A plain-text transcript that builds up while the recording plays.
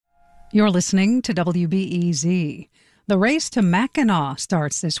You're listening to WBEZ. The race to Mackinac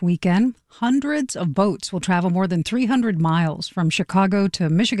starts this weekend. Hundreds of boats will travel more than 300 miles from Chicago to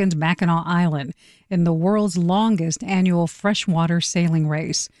Michigan's Mackinac Island in the world's longest annual freshwater sailing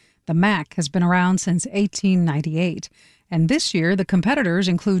race. The Mac has been around since 1898. And this year, the competitors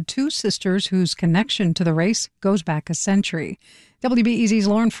include two sisters whose connection to the race goes back a century. WBEZ's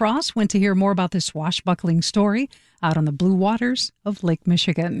Lauren Frost went to hear more about this swashbuckling story out on the blue waters of Lake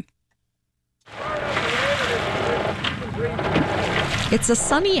Michigan. It's a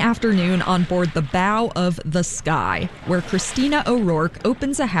sunny afternoon on board the bow of the Sky, where Christina O'Rourke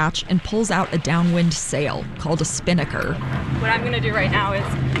opens a hatch and pulls out a downwind sail called a spinnaker. What I'm going to do right now is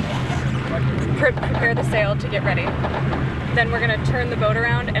prepare the sail to get ready. Then we're going to turn the boat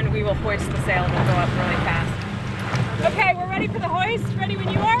around and we will hoist the sail and we'll go up really fast. Okay, we're ready for the hoist. Ready when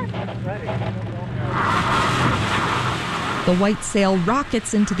you are? Ready. The white sail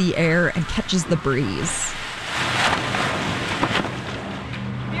rockets into the air and catches the breeze.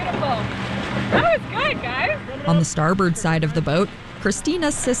 That was good, guys. On the starboard side of the boat,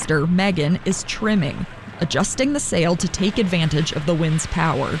 Christina's sister, Megan, is trimming, adjusting the sail to take advantage of the wind's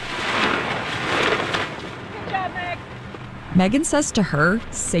power. Good job, Meg. Megan says to her,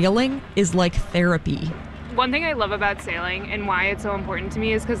 sailing is like therapy. One thing I love about sailing and why it's so important to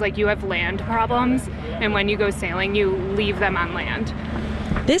me is because, you have land problems, and when you go sailing, you leave them on land.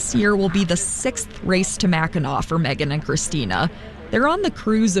 This year will be the 6th race to Mackinac for Megan and Christina. They're on the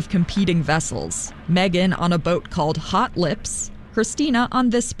cruise of competing vessels. Megan on a boat called Hot Lips, Christina on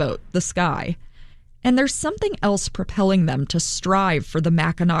this boat, the Sky. And there's something else propelling them to strive for the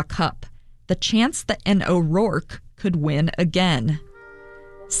Mackinac Cup, the chance that an O'Rourke could win again.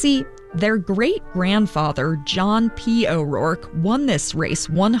 See, their great-grandfather, John P. O'Rourke, won this race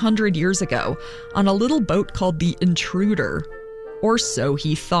 100 years ago on a little boat called the Intruder. Or so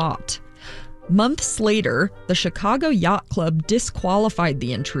he thought. Months later, the Chicago Yacht Club disqualified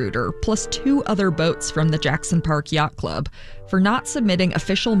the Intruder, plus 2 other boats from the Jackson Park Yacht Club, for not submitting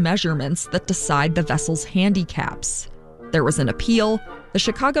official measurements that decide the vessel's handicaps. There was an appeal. The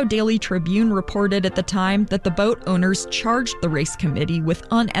Chicago Daily Tribune reported at the time that the boat owners charged the race committee with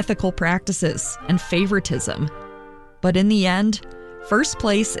unethical practices and favoritism. But in the end, first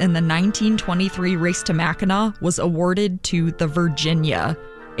place in the 1923 race to Mackinac was awarded to the Virginia,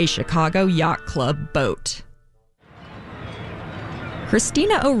 a Chicago Yacht Club boat.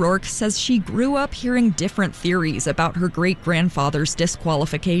 Christina O'Rourke says she grew up hearing different theories about her great-grandfather's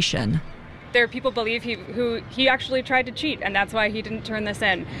disqualification. There are people who believe he actually tried to cheat, and that's why he didn't turn this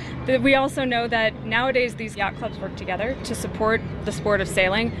in. We also know that nowadays these yacht clubs work together to support the sport of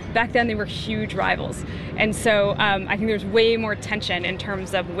sailing. Back then they were huge rivals. And so I think there's way more tension in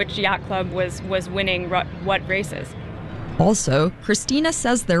terms of which yacht club was winning what races. Also, Christina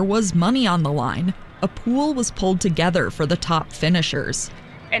says there was money on the line. A pool was pulled together for the top finishers.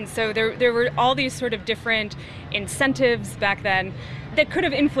 And so there were all these sort of different incentives back then that could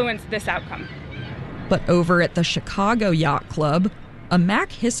have influenced this outcome. But over at the Chicago Yacht Club, a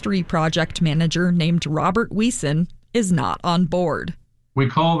Mac History Project manager named Robert Wiesen is not on board. We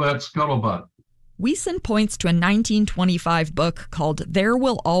call that scuttlebutt. Wiesen points to a 1925 book called There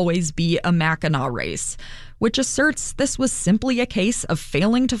Will Always Be a Mackinac Race, which asserts this was simply a case of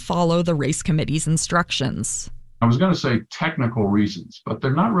failing to follow the race committee's instructions. I was going to say technical reasons, but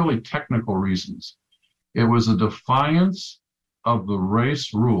they're not really technical reasons. It was a defiance of the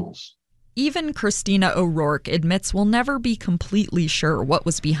race rules. Even Christina O'Rourke admits we'll never be completely sure what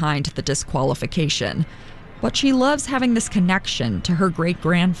was behind the disqualification. But she loves having this connection to her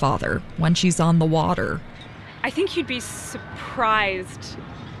great-grandfather when she's on the water. I think you'd be surprised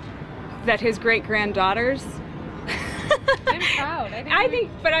that his great-granddaughters... I'm proud. I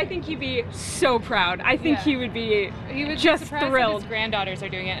think he'd be so proud. I think he would be just thrilled. His granddaughters are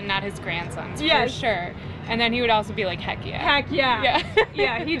doing it and not his grandsons, yes. For sure. And then he would also be like, heck yeah. Heck yeah. Yeah,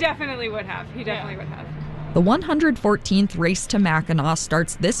 yeah, he definitely would have. Would have. The 114th race to Mackinac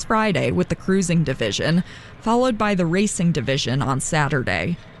starts this Friday with the cruising division, followed by the racing division on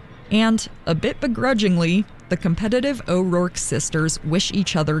Saturday. And, a bit begrudgingly, the competitive O'Rourke sisters wish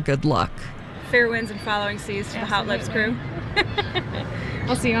each other good luck. Fair winds and following seas to the Hot Lips crew.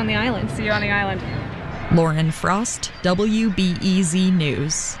 I'll see you on the island. See you on the island. Lauren Frost, WBEZ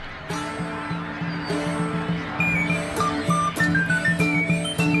News.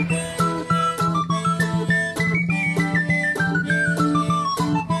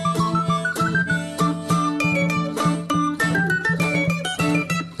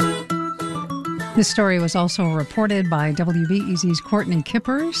 This story was also reported by WBEZ's Courtney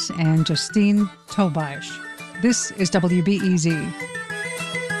Kippers and Justine Tobias. This is WBEZ.